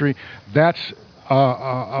the country, that's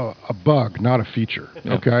a bug, not a feature.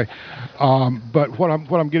 Yeah. Okay, but what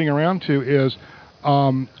I'm getting around to is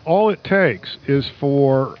all it takes is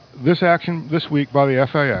for this action this week by the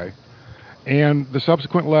FAA and the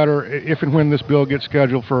subsequent letter, if and when this bill gets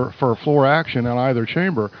scheduled for floor action in either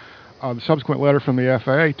chamber, the subsequent letter from the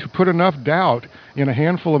FAA to put enough doubt in a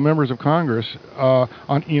handful of members of Congress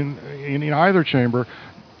in either chamber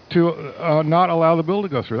to not allow the bill to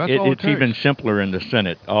go through. That's all it takes. It's even simpler in the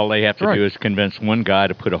Senate. All they have to do is convince one guy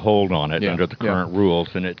to put a hold on it under the current rules,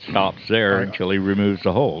 and it stops there until he removes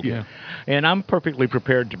the hold. Yeah. And I'm perfectly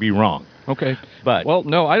prepared to be wrong. Okay. But well,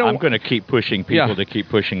 no, I don't. I'm going to keep pushing people to keep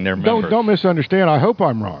pushing their members. Don't misunderstand. I hope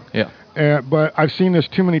I'm wrong. Yeah. But I've seen this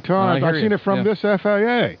too many times. I've seen it from this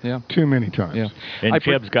FAA too many times. Yeah. And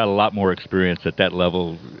Jeb's got a lot more experience at that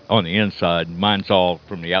level on the inside. Mine's all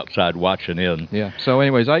from the outside watching in. Yeah. So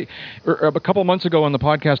anyways, a couple months ago on the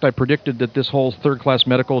podcast, I predicted that this whole third-class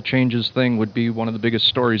medical changes thing would be one of the biggest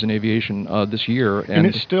stories in aviation this year. And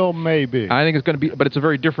it still may be. I think it's going to be, but it's a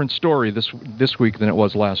very different story this week than it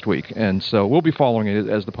was last week. And so we'll be following it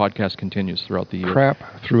as the podcast continues throughout the year. Crap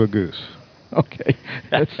through a goose. Okay,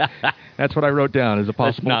 that's what I wrote down as a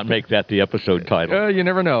possible. Let's not make that the episode title. You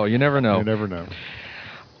never know. You never know. You never know.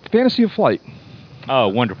 Fantasy of Flight. Oh,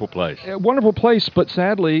 wonderful place. Wonderful place, but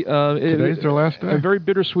sadly, today's their last day. A very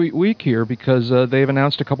bittersweet week here because they've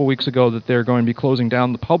announced a couple weeks ago that they're going to be closing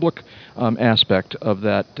down the public aspect of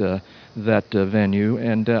that venue,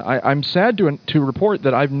 and I'm sad to report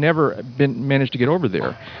that I've never managed to get over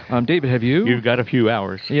there. David, have you? You've got a few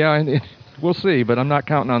hours. Yeah. We'll see, but I'm not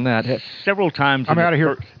counting on that. Several times. I'm out of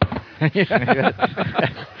here.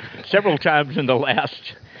 Several times in the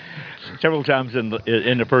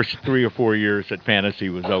first 3 or 4 years that Fantasy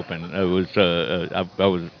was open, I was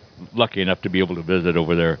lucky enough to be able to visit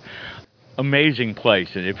over there. Amazing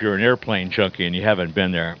place, and if you're an airplane junkie and you haven't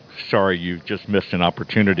been there, sorry, you've just missed an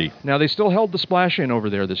opportunity. Now they still held the splash-in over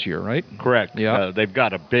there this year, right? Correct. Yeah. They've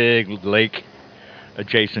got a big lake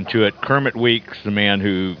adjacent to it. Kermit Weeks, the man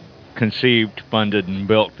who conceived, funded, and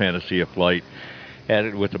built Fantasy of Flight, had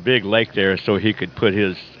it with a big lake there so he could put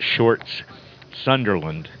his Shorts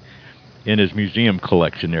Sunderland in his museum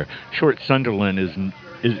collection there. Shorts Sunderland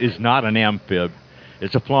is not an amphib,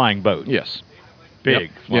 it's a flying boat. Yes. Big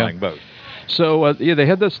flying boat. So they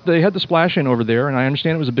had the splash-in over there, and I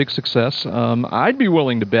understand it was a big success. I'd be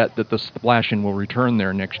willing to bet that the splash-in will return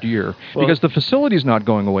there next year because the facility's not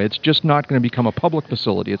going away. It's just not going to become a public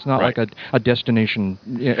facility. It's not like a destination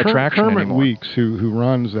attraction Kermit anymore. Weeks, who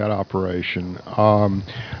runs that operation,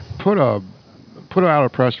 put out a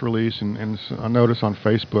press release and a notice on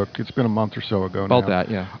Facebook. It's been a month or so ago about that,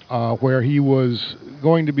 where he was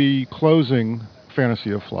going to be closing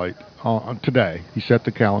Fantasy of Flight today. He set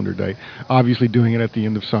the calendar date, obviously doing it at the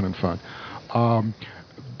end of Sun and Fun.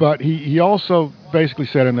 But he also basically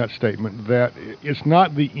said in that statement that it's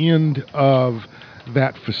not the end of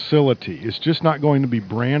that facility. It's just not going to be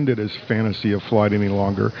branded as Fantasy of Flight any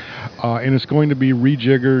longer, and it's going to be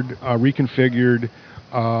rejiggered, reconfigured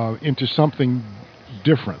into something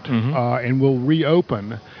different, and will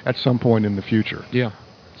reopen at some point in the future. Yeah,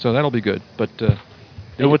 so that'll be good. But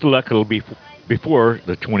and with luck, it'll be before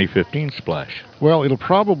the 2015 splash. Well, it'll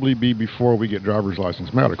probably be before we get driver's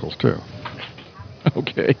license medicals, too.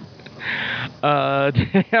 Okay. A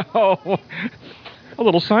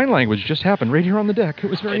little sign language just happened right here on the deck. It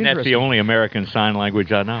was very interesting. And that's the only American sign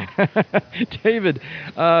language I know. David,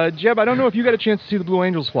 Jeb, I don't know if you got a chance to see the Blue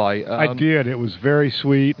Angels fly. I did. It was very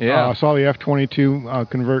sweet. Yeah. I saw the F-22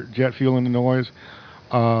 convert jet fuel into noise.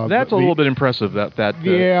 That's a little bit impressive. Because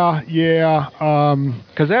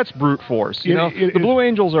that's brute force. The Blue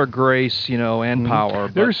Angels are grace, and power.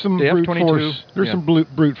 There's some brute force. There's some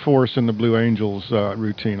brute force in the Blue Angels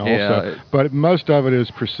routine also, but most of it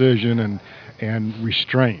is precision and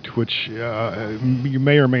restraint, which you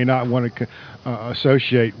may or may not want to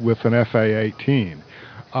associate with an FA-18.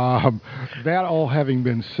 That all having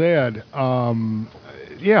been said,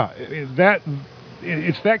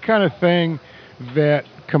 it's that kind of thing that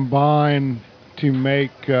combine to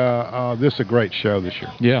make this a great show this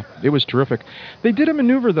year. Yeah, it was terrific. They did a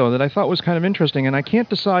maneuver, though, that I thought was kind of interesting, and I can't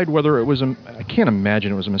decide whether it was I can't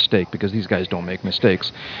imagine it was a mistake, because these guys don't make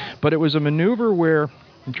mistakes. But it was a maneuver where,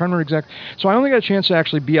 I'm trying to remember exactly. So I only got a chance to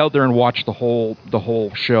actually be out there and watch the whole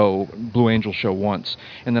show, Blue Angel show, once,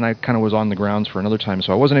 and then I kind of was on the grounds for another time,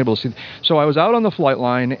 so I wasn't able to see. So I was out on the flight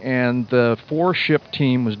line, and the 4-ship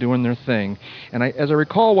team was doing their thing. And as I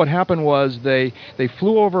recall, what happened was they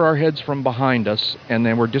flew over our heads from behind us, and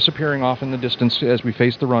then were disappearing off in the distance as we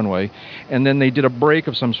faced the runway. And then they did a break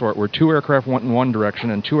of some sort where 2 aircraft went in one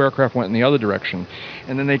direction and 2 aircraft went in the other direction.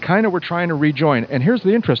 And then they kind of were trying to rejoin. And here's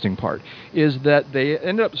the interesting part, is that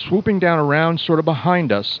they ended up swooping down around sort of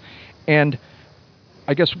behind us, and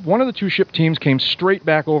I guess one of the 2-ship teams came straight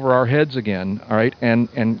back over our heads again, all right,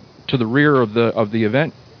 and to the rear of the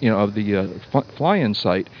event, of the fly-in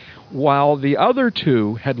site, while the other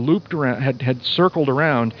 2 had looped around, had circled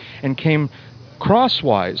around and came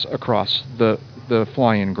crosswise across the the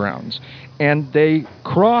fly-in grounds. And they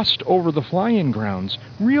crossed over the fly-in grounds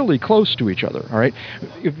really close to each other, all right?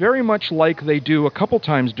 Very much like they do a couple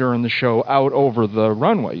times during the show out over the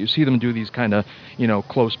runway. You see them do these kind of,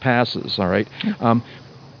 close passes, all right?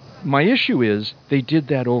 My issue is they did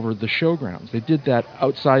that over the showgrounds. They did that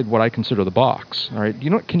outside what I consider the box. All right,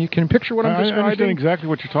 can you picture what I'm describing? I understand exactly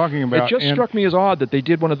what you're talking about. It just struck me as odd that they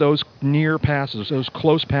did one of those near passes, those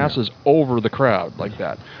close passes over the crowd like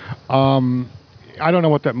that. I don't know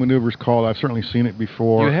what that maneuver is called. I've certainly seen it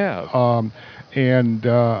before. You have.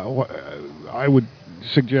 I would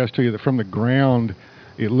suggest to you that from the ground,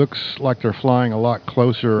 it looks like they're flying a lot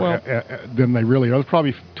closer than they really are. There's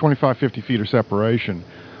probably 25, 50 feet of separation.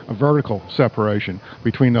 A vertical separation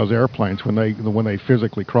between those airplanes when they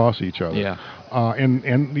physically cross each other. Yeah.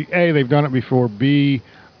 A, they've done it before. B,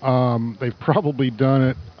 they've probably done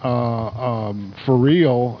it for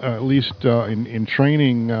real, at least in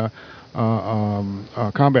training,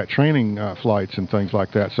 combat training flights and things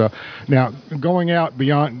like that. So now going out of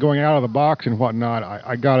the box and whatnot,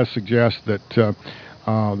 I got to suggest that the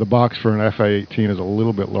box for an FA-18 is a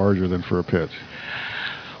little bit larger than for a Pitts.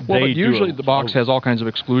 Well, but usually the box has all kinds of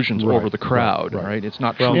exclusions over the crowd, right? It's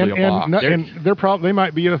not truly a box. And they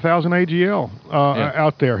might be at 1,000 AGL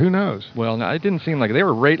out there. Who knows? Well, no, it didn't seem like they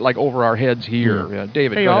were right like over our heads here. Yeah.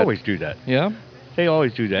 David, they always do that. Yeah, they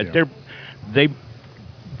always do that. Yeah.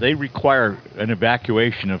 They require an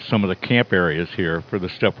evacuation of some of the camp areas here for the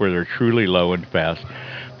stuff where they're truly low and fast.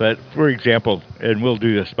 But for example, and we'll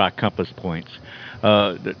do this by compass points.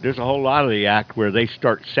 There's a whole lot of the act where they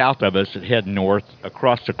start south of us and head north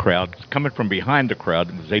across the crowd, coming from behind the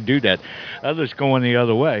crowd. As they do that, others going the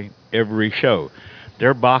other way every show.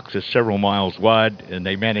 Their box is several miles wide, and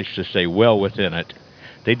they managed to stay well within it.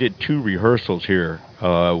 They did 2 rehearsals here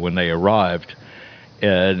when they arrived,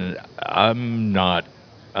 and I'm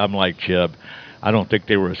like Jeb. I don't think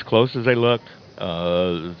they were as close as they looked.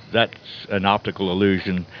 That's an optical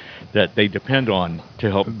illusion that they depend on to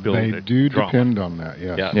help build it. They do depend on that,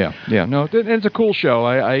 yes. Yeah. No, it's a cool show.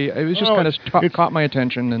 It was just kind of caught my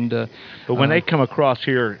attention. And but when they come across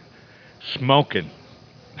here smoking,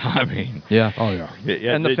 I mean... Yeah. Oh, yeah.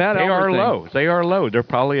 And the Fat Albert low. They are low. They're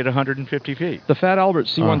probably at 150 feet. The Fat Albert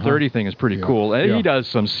C-130 thing is pretty cool. Yeah. He does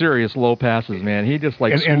some serious low passes, man. He just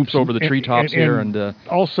swoops over the treetops here. And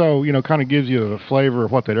also, kind of gives you the flavor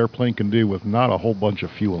of what that airplane can do with not a whole bunch of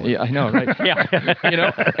fuel in it. Yeah, I know, right? Yeah.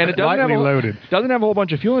 And it doesn't doesn't have a whole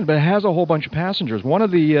bunch of fuel in it, but it has a whole bunch of passengers. One of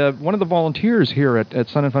the volunteers here at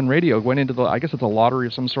Sun and Fun Radio went into I guess it's a lottery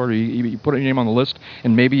of some sort. You put your name on the list,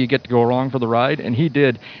 and maybe you get to go along for the ride. And he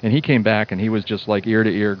did, and he came back, and he was just like ear to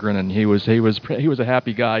ear grinning. He was a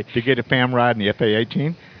happy guy. Did you get a fam ride in the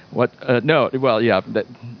FA-18? What? No. Well, yeah.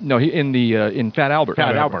 He in Fat Albert.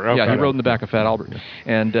 Fat Albert. Okay. Yeah, he rode in the back of Fat Albert,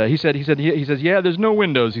 and he says, yeah, there's no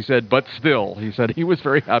windows. He said, but still, he said he was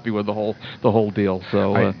very happy with the whole deal.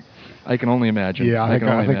 So. I can only imagine. Yeah, I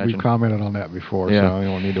think we've commented on that before, so I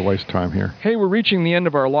don't need to waste time here. Hey, we're reaching the end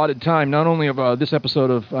of our allotted time, not only of this episode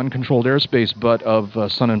of Uncontrolled Airspace, but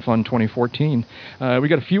of Sun and Fun 2014. We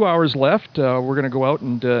got a few hours left. We're going to go out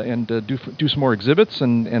and do some more exhibits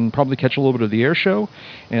and probably catch a little bit of the air show,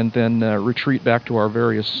 and then retreat back to our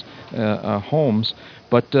various homes.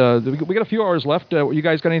 But we got a few hours left. You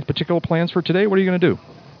guys got any particular plans for today? What are you going to do?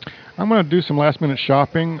 I'm going to do some last-minute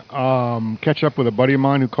shopping, catch up with a buddy of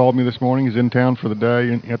mine who called me this morning. He's in town for the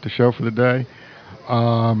day, at the show for the day,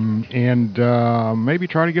 and maybe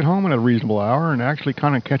try to get home at a reasonable hour and actually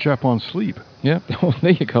kind of catch up on sleep. Yeah,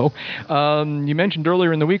 there you go. You mentioned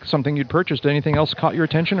earlier in the week something you'd purchased. Anything else caught your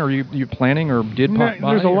attention, or you planning or did pop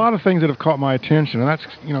by? There's a lot of things that have caught my attention, and that's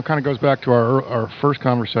kind of goes back to our first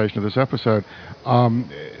conversation of this episode.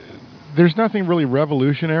 There's nothing really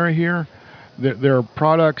revolutionary here. There are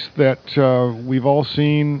products that we've all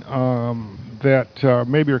seen that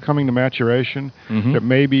maybe are coming to maturation, that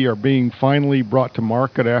maybe are being finally brought to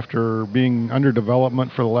market after being under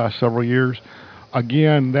development for the last several years.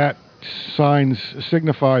 Again, that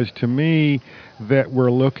signifies to me that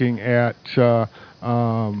we're looking at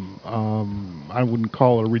I wouldn't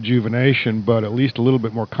call it a rejuvenation, but at least a little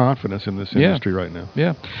bit more confidence in this industry right now.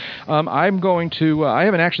 Yeah. I'm going to, I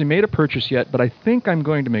haven't actually made a purchase yet, but I think I'm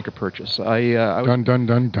going to make a purchase. Dun, dun,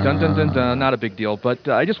 dun, dun. Not a big deal, but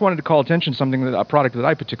I just wanted to call attention to a product that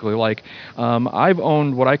I particularly like. I've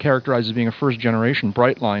owned what I characterize as being a first-generation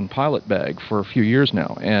Brightline pilot bag for a few years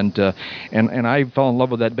now, and I fell in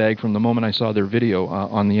love with that bag from the moment I saw their video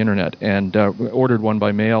on the internet, and ordered one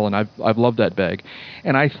by mail, and I've loved that bag.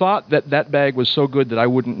 And I thought that bag was so good that I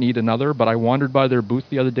wouldn't need another, but I wandered by their booth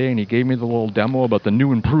the other day, and he gave me the little demo about the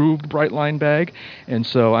new improved Brightline bag. And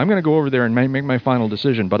so I'm going to go over there and make my final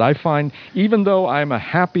decision. But I find, even though I'm a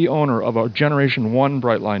happy owner of a Generation 1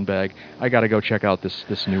 Brightline bag, I got to go check out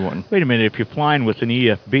this new one. Wait a minute, if you're flying with an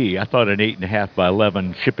EFB, I thought an 8.5 by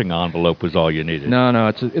 11 shipping envelope was all you needed. No,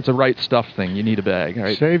 it's a right stuff thing. You need a bag.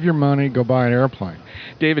 Right? Save your money, go buy an airplane.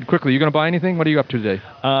 David, quickly, you going to buy anything? What are you up to today?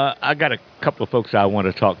 I got a couple of folks I want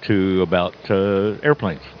to talk to about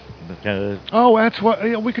airplanes. That's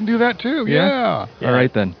what we can do that too. Yeah. All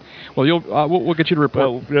right then. Well, we'll get you to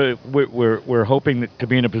report. Well, we're hoping to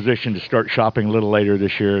be in a position to start shopping a little later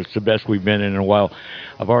this year. It's the best we've been in a while.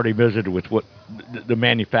 I've already visited with what the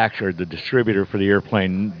manufacturer, the distributor for the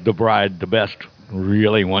airplane, the bride, the best,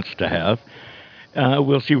 really wants to have.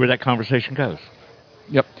 We'll see where that conversation goes.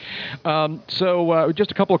 Yep. So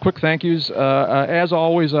just a couple of quick thank yous. As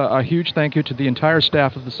always, a huge thank you to the entire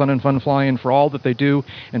staff of the Sun and Fun Fly-In for all that they do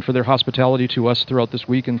and for their hospitality to us throughout this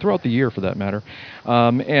week and throughout the year, for that matter.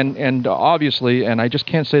 And obviously, and I just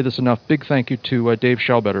can't say this enough, big thank you to Dave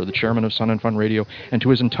Schaubetter, the chairman of Sun and Fun Radio, and to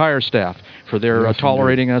his entire staff for their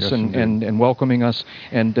tolerating us and welcoming us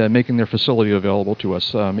and making their facility available to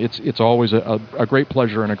us. It's always a great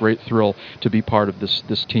pleasure and a great thrill to be part of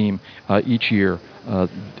this team each year.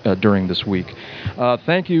 During this week.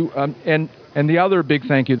 Thank you. And the other big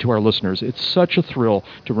thank you to our listeners. It's such a thrill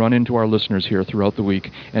to run into our listeners here throughout the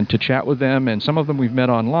week and to chat with them. And some of them we've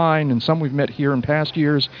met online and some we've met here in past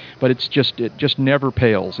years, but it just never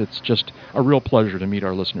pales. It's just a real pleasure to meet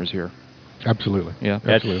our listeners here. Absolutely. Yeah.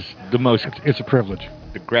 Absolutely. That's the most. It's a privilege.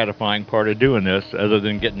 The gratifying part of doing this, other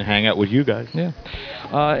than getting to hang out with you guys. Yeah.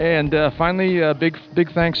 And finally,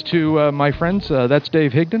 big thanks to my friends. That's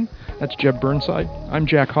Dave Higdon. That's Jeb Burnside. I'm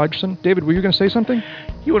Jack Hodgson. David, were you going to say something?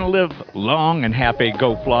 You want to live long and happy,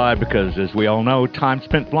 go fly, because as we all know, time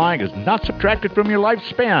spent flying is not subtracted from your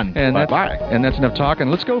lifespan. And bye-bye. And that's enough talking.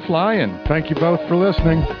 Let's go flying. Thank you both for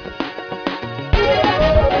listening.